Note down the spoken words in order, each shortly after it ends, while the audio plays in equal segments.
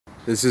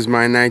This is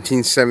my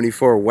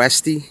 1974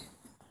 Westy.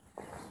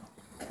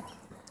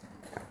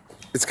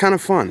 It's kind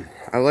of fun.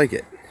 I like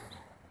it.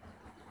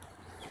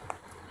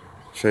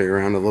 Show you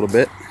around a little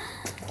bit.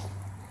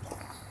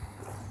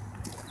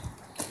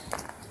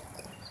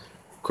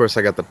 Of course,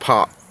 I got the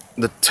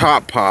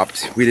top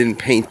popped. We didn't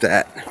paint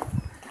that,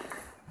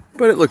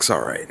 but it looks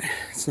all right.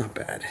 It's not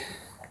bad.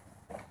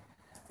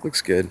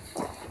 Looks good.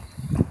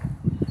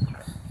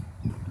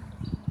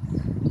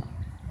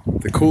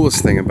 The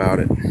coolest thing about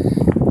it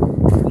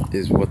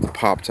is what the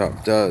pop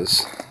top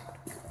does.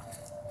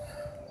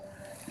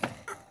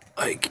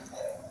 Like,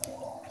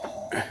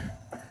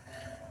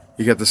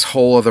 you got this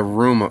whole other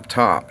room up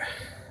top.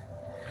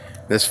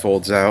 This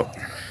folds out,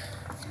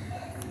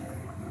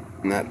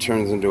 and that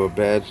turns into a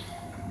bed.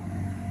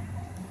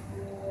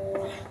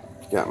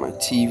 Got my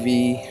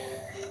TV.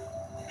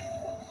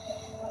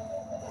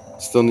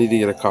 Still need to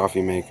get a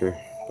coffee maker,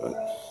 but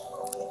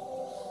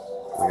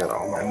I got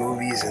all my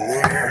movies in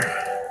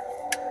there.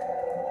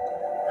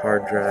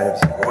 Hard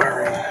drives,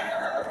 wiring,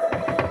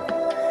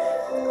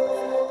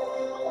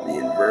 the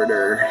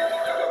inverter.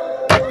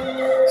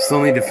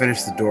 Still need to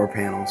finish the door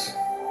panels,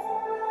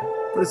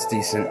 but it's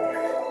decent.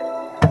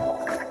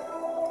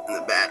 And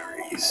the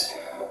batteries.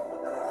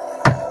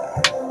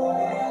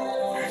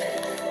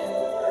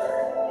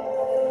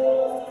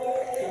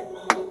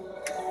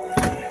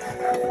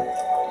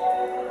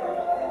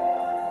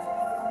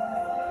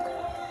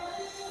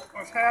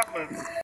 What's happening?